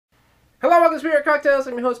Welcome to Spirit Cocktails.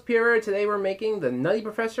 I'm your host Pierre. Today we're making the Nutty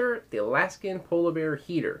Professor, the Alaskan Polar Bear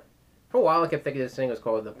Heater. For a while I kept thinking this thing was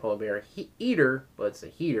called the Polar Bear Heater, but it's a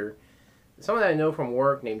heater. Someone that I know from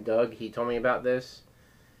work named Doug, he told me about this,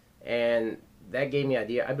 and that gave me an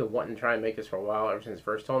idea. I've been wanting to try and make this for a while, ever since he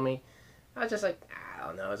first told me. I was just like, I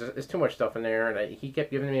don't know, there's too much stuff in there, and he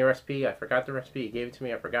kept giving me a recipe. I forgot the recipe. He gave it to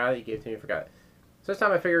me. I forgot it. He gave it to me. I forgot it. So this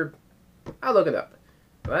time I figured I'll look it up.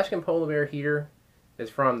 The Alaskan Polar Bear Heater is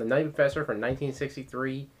from the Nutty Professor from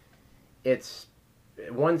 1963. It's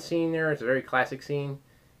one scene there. It's a very classic scene.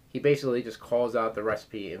 He basically just calls out the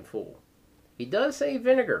recipe in full. He does say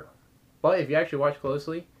vinegar, but if you actually watch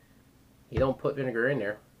closely, he don't put vinegar in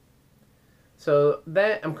there. So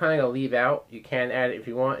that I'm kind of going to leave out. You can add it if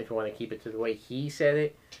you want to keep it to the way he said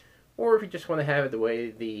it, or if you just want to have it the way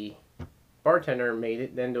the bartender made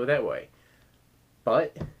it, then do it that way.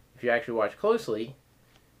 But if you actually watch closely,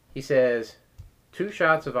 he says 2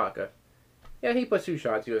 shots of vodka. Yeah, he puts 2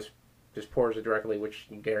 shots. He just pours it directly, which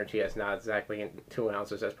you guarantee that's not exactly in 2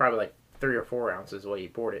 ounces. That's probably like 3 or 4 ounces the way he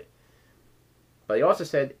poured it. But he also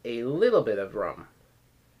said a little bit of rum.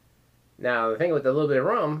 Now, the thing with a little bit of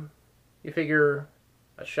rum, you figure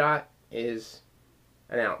a shot is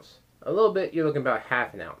an ounce. A little bit, you're looking about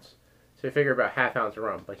half an ounce. So you figure about ½ ounce of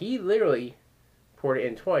rum. But he literally poured it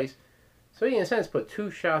in twice. So he, in a sense, put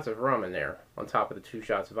 2 shots of rum in there on top of the 2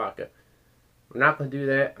 shots of vodka. I'm not going to do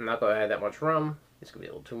that. I'm not going to add that much rum. It's going to be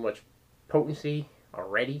a little too much potency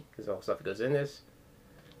already because all the stuff that goes in this.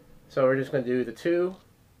 So we're just going to do the 2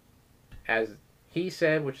 as he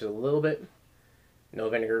said, which is a little bit. No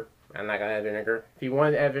vinegar. I'm not going to add vinegar. If you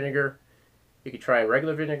wanted to add vinegar, you could try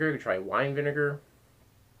regular vinegar. You could try wine vinegar,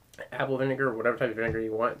 apple vinegar, whatever type of vinegar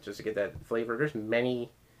you want just to get that flavor. There's many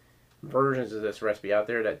versions of this recipe out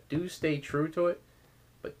there that do stay true to it,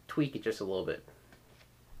 but tweak it just a little bit.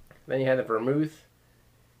 Then you have the vermouth,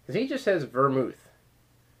 because he just says vermouth,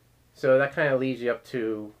 so that kind of leads you up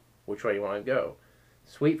to which way you want to go.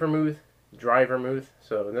 Sweet vermouth, dry vermouth.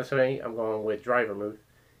 So in this way I'm going with dry vermouth.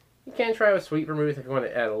 You can try with sweet vermouth if you want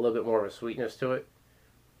to add a little bit more of a sweetness to it,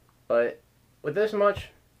 but with this much,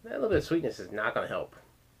 that little bit of sweetness is not going to help.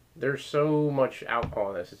 There's so much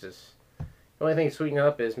alcohol in this. It's just the only thing to sweeten it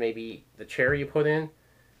up is maybe the cherry you put in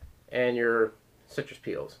and your citrus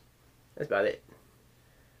peels. That's about it.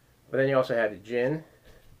 But then you also have the gin,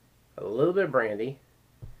 a little bit of brandy,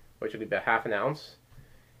 which would be about ½ ounce.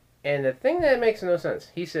 And the thing that makes no sense,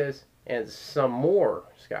 he says, and some more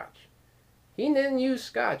scotch. He didn't use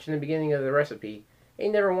scotch in the beginning of the recipe. He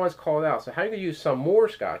never once called out. So how are you going to use some more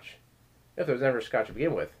scotch if there was never scotch to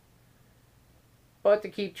begin with? But to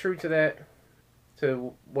keep true to that,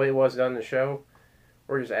 to what it was done in the show,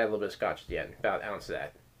 we're just add a little bit of scotch at the end, about 1 ounce of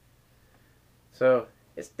that. So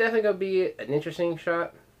it's definitely going to be an interesting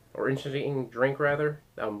shot, or interesting drink rather.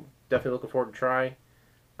 I'm definitely looking forward to try.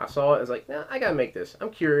 I saw it, I was like, nah, I gotta make this. I'm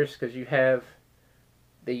curious because you have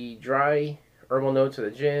the dry herbal notes of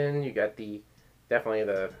the gin, you got definitely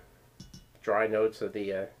the dry notes of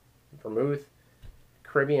the vermouth,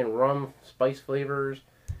 Caribbean rum spice flavors,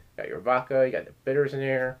 you got your vodka, you got the bitters in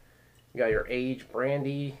there, you got your aged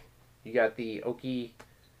brandy, you got the oaky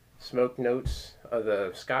smoke notes of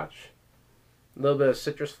the scotch, a little bit of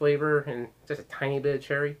citrus flavor, and just a tiny bit of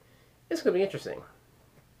cherry. It's going to be interesting.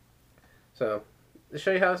 So, to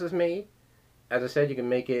show you how this is made, as I said, you can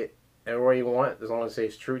make it anywhere you want, as long as it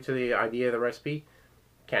stays true to the idea of the recipe. You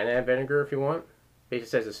can add vinegar if you want. Basically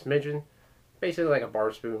says a smidgen. Basically like a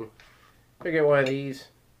bar spoon. If you get one of these,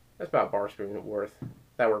 that's about a bar spoon worth.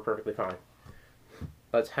 That worked perfectly fine.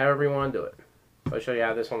 That's however you want to do it. I'll show you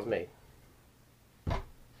how this one's made.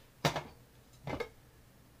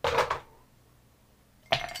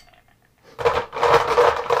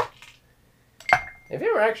 If you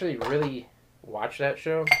ever actually really watch that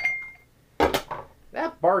show,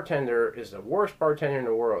 that bartender is the worst bartender in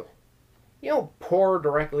the world. You don't pour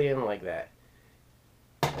directly in like that.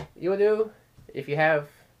 You would do, if you have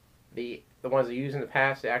the ones they use in the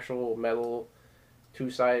past, the actual metal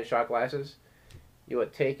 2-sided shot glasses, you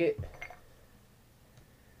would take it,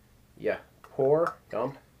 yeah, pour,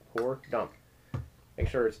 dump, make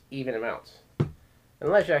sure it's even amounts.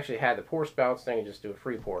 Unless you actually had the pour spouts, then you just do a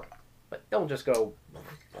free pour. But don't just go,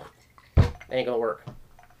 it ain't gonna work.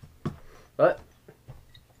 But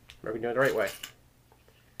we're doing it the right way.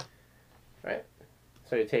 Right?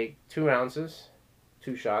 So you take 2 ounces,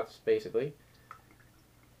 2 shots basically,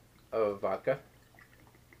 of vodka.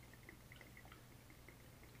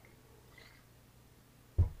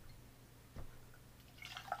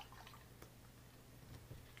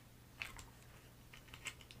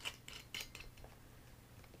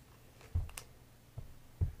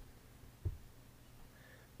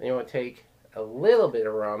 Then you want to take a little bit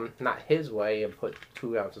of rum, not his way, and put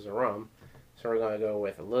 2 ounces of rum. So we're going to go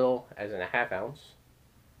with a little, as in a ½ ounce.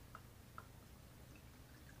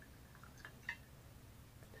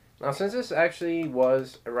 Now, since this actually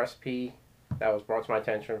was a recipe that was brought to my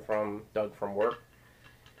attention from Doug from work,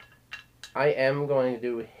 I am going to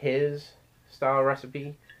do his style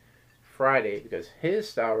recipe Friday, because his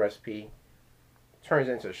style recipe turns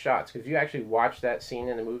into shots. Because if you actually watch that scene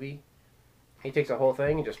in the movie, he takes the whole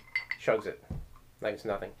thing and just chugs it like it's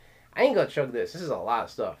nothing. I ain't gonna chug this. This is a lot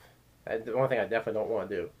of stuff. That's the one thing I definitely don't want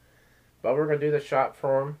to do. But we're gonna do the shot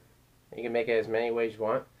for him. You can make it as many ways you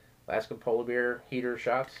want. Alaskan Polar Bear Heater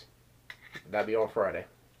shots. That'll be on Friday.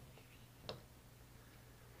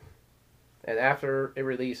 And after it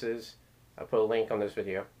releases, I'll put a link on this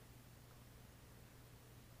video.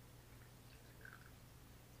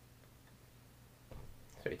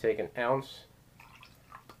 So you take an ounce.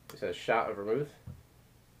 It says shot of vermouth.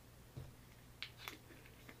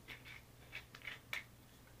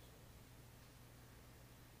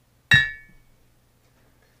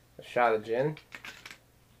 A shot of gin.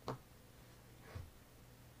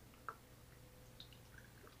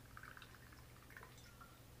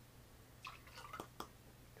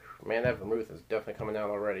 Man, that vermouth is definitely coming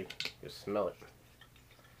out already. Just smell it.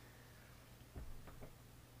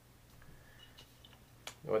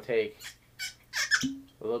 You want to take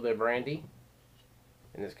a little bit of brandy,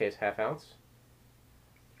 in this case ½ ounce.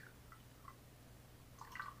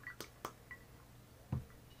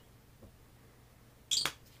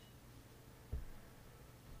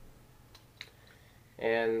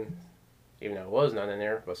 And even though it was none in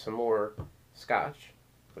there, but some more scotch,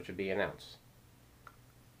 which would be an ounce.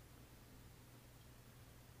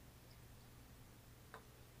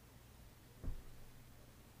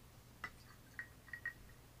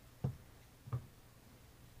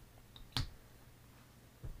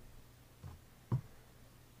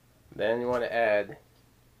 Then you want to add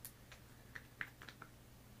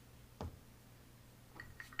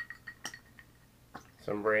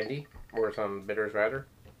some brandy, or some bitters rather.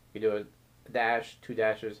 You do a dash, 2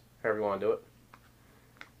 dashes, however you want to do it.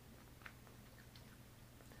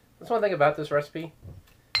 That's one thing about this recipe.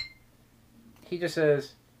 He just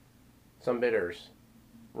says some bitters,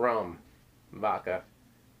 rum, vodka,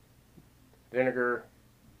 vinegar,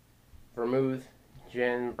 vermouth,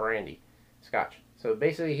 gin, brandy, scotch. So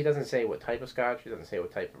basically, he doesn't say what type of scotch, he doesn't say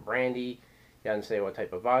what type of brandy, he doesn't say what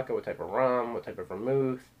type of vodka, what type of rum, what type of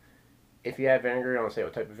vermouth. If you have vinegar, you don't say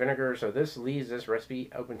what type of vinegar. So this leaves this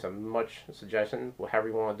recipe open to much suggestion, however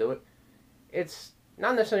you want to do it. It's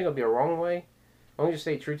not necessarily going to be a wrong way. As long as you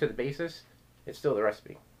stay true to the basis, it's still the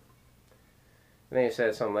recipe. And then he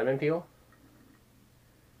says some lemon peel,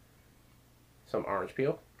 some orange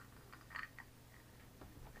peel,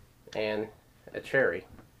 and a cherry.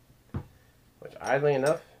 Which, oddly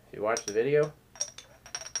enough, if you watch the video,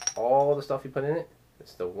 all the stuff he put in it,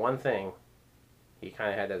 it's the one thing he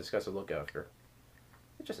kind of had that disgusting look after.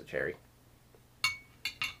 It's just a cherry.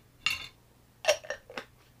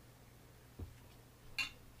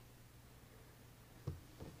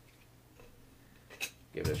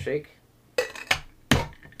 Give it a shake.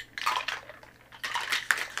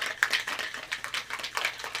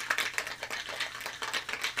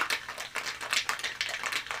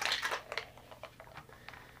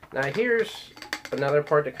 Now here's another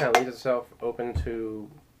part that kind of leaves itself open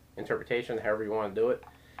to interpretation, however you want to do it.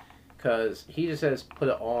 Because he just says put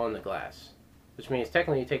it all in the glass. Which means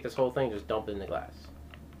technically you take this whole thing and just dump it in the glass.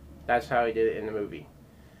 That's how he did it in the movie.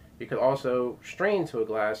 You could also strain to a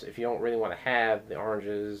glass if you don't really want to have the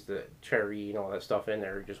oranges, the cherry, and all that stuff in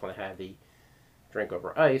there. You just want to have the drink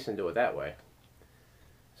over ice and do it that way.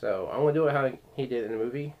 So I'm going to do it how he did it in the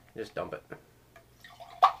movie. Just dump it.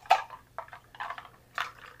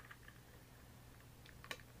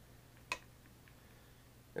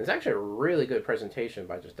 It's actually a really good presentation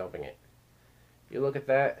by just dumping it. You look at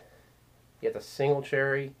that, you get the single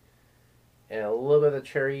cherry, and a little bit of the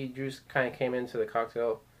cherry juice kind of came into the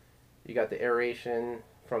cocktail. You got the aeration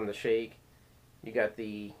from the shake. You got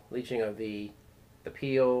the leaching of the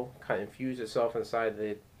peel, kind of infused itself inside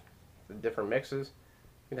the different mixes.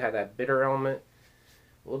 You have that bitter element,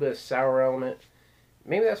 a little bit of sour element.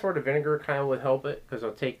 Maybe that's where the vinegar kind of would help it, because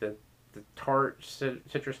it'll take the tart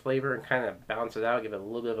citrus flavor and kind of balance it out, give it a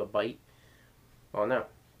little bit of a bite. Well, no.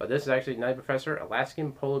 But this is actually Nutty Professor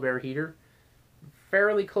Alaskan Polar Bear Heater.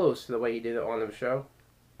 Fairly close to the way he did it on the show.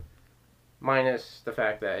 Minus the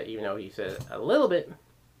fact that, even though he said a little bit,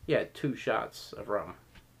 he had 2 shots of rum.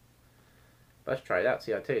 Let's try it out,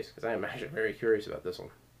 see how it tastes, because I am actually very curious about this one.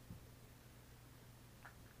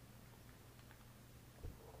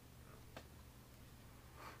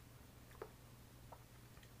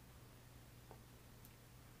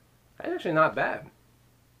 actually not bad.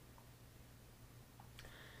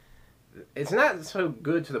 It's not so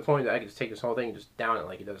good to the point that I could just take this whole thing and just down it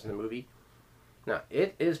like he does in the movie. No,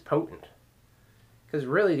 it is potent. Because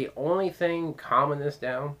really the only thing calming this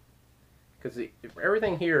down, because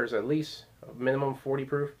everything here is at least a minimum 40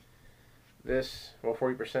 proof. This, well,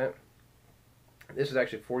 40%. This is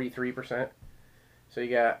actually 43%. So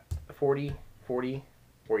you got 40, 40,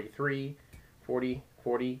 43, 40,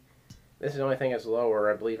 40. This is the only thing that's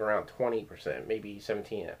lower, I believe, around 20%, maybe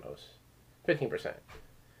 17 at most. 15%.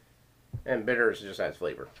 And bitters just adds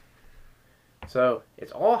flavor. So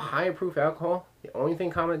it's all high proof alcohol. The only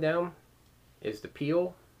thing calming it down is the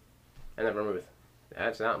peel and the vermouth.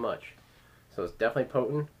 That's not much. So it's definitely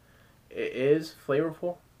potent. It is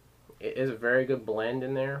flavorful. It is a very good blend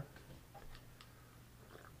in there.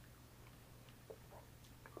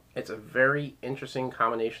 It's a very interesting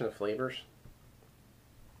combination of flavors.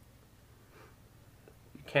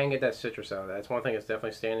 You can get that citrus out of that. That's one thing that's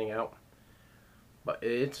definitely standing out. But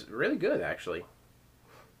it's really good, actually.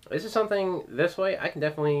 This is something, this way, I can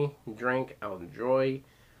definitely drink. I'll enjoy.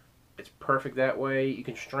 It's perfect that way. You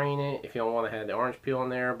can strain it if you don't want to have the orange peel in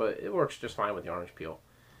there, but it works just fine with the orange peel.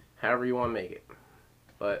 However you want to make it.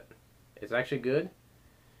 But it's actually good.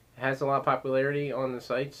 It has a lot of popularity on the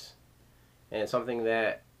sites. And it's something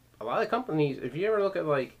that a lot of companies, if you ever look at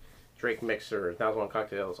like Drake Mixer, 1001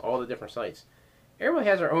 Cocktails, all the different sites, everybody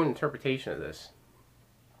has their own interpretation of this.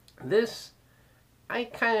 This, I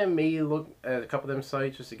kind of may look at a couple of them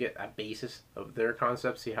sites just to get a basis of their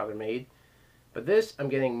concepts, see how they're made. But this, I'm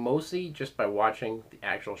getting mostly just by watching the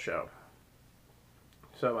actual show.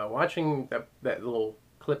 So by watching that little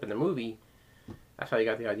clip in the movie, that's how you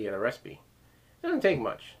got the idea of the recipe. It doesn't take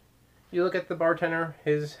much. You look at the bartender,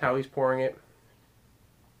 how he's pouring it.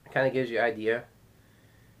 It kind of gives you an idea.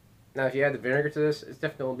 Now if you add the vinegar to this, it's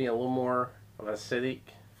definitely going to be a little more of an acidic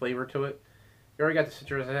flavor to it. You already got the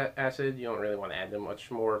citrus acid. You don't really want to add them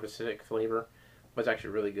much more of acidic flavor. But it's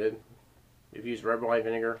actually really good. If you use red wine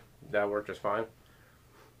vinegar, that'll work just fine.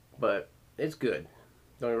 But it's good.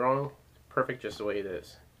 Don't get me wrong. It's perfect just the way it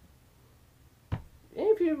is. And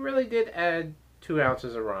if you really did add 2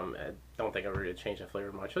 ounces of rum, I don't think I would really change the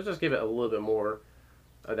flavor much. Let's just give it a little bit more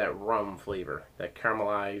of that rum flavor. That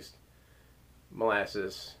caramelized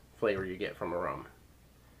molasses flavor you get from a rum.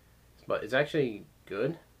 But it's actually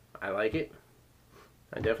good. I like it.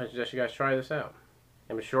 I definitely suggest you guys try this out.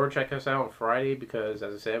 And be sure to check us out on Friday because,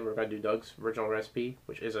 as I said, we're going to do Doug's original recipe,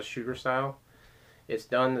 which is a shooter style. It's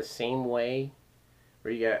done the same way,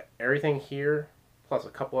 where you got everything here, plus a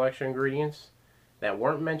couple extra ingredients that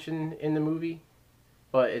weren't mentioned in the movie,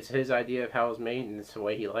 but it's his idea of how it's made, and it's the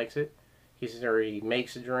way he likes it. He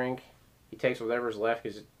makes a drink, he takes whatever's left,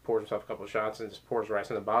 because he pours himself a couple of shots, and just pours the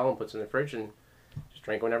rest in the bottle and puts it in the fridge, and just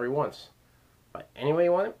drink whenever he wants. But anyway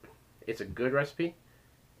you want it, it's a good recipe.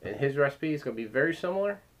 And his recipe is going to be very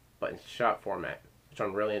similar, but in shot format, which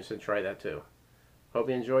I'm really interested to try that too. Hope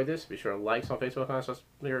you enjoyed this. Be sure to like us on Facebook on Shots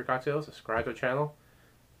of Vodka, subscribe to our channel,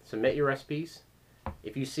 submit your recipes.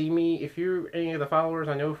 If you see me, if you're any of the followers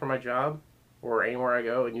I know for my job, or anywhere I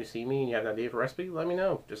go and you see me and you have an idea for a recipe, let me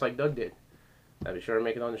know, just like Doug did. I'll be sure to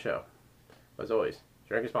make it on the show. As always,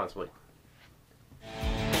 drink responsibly.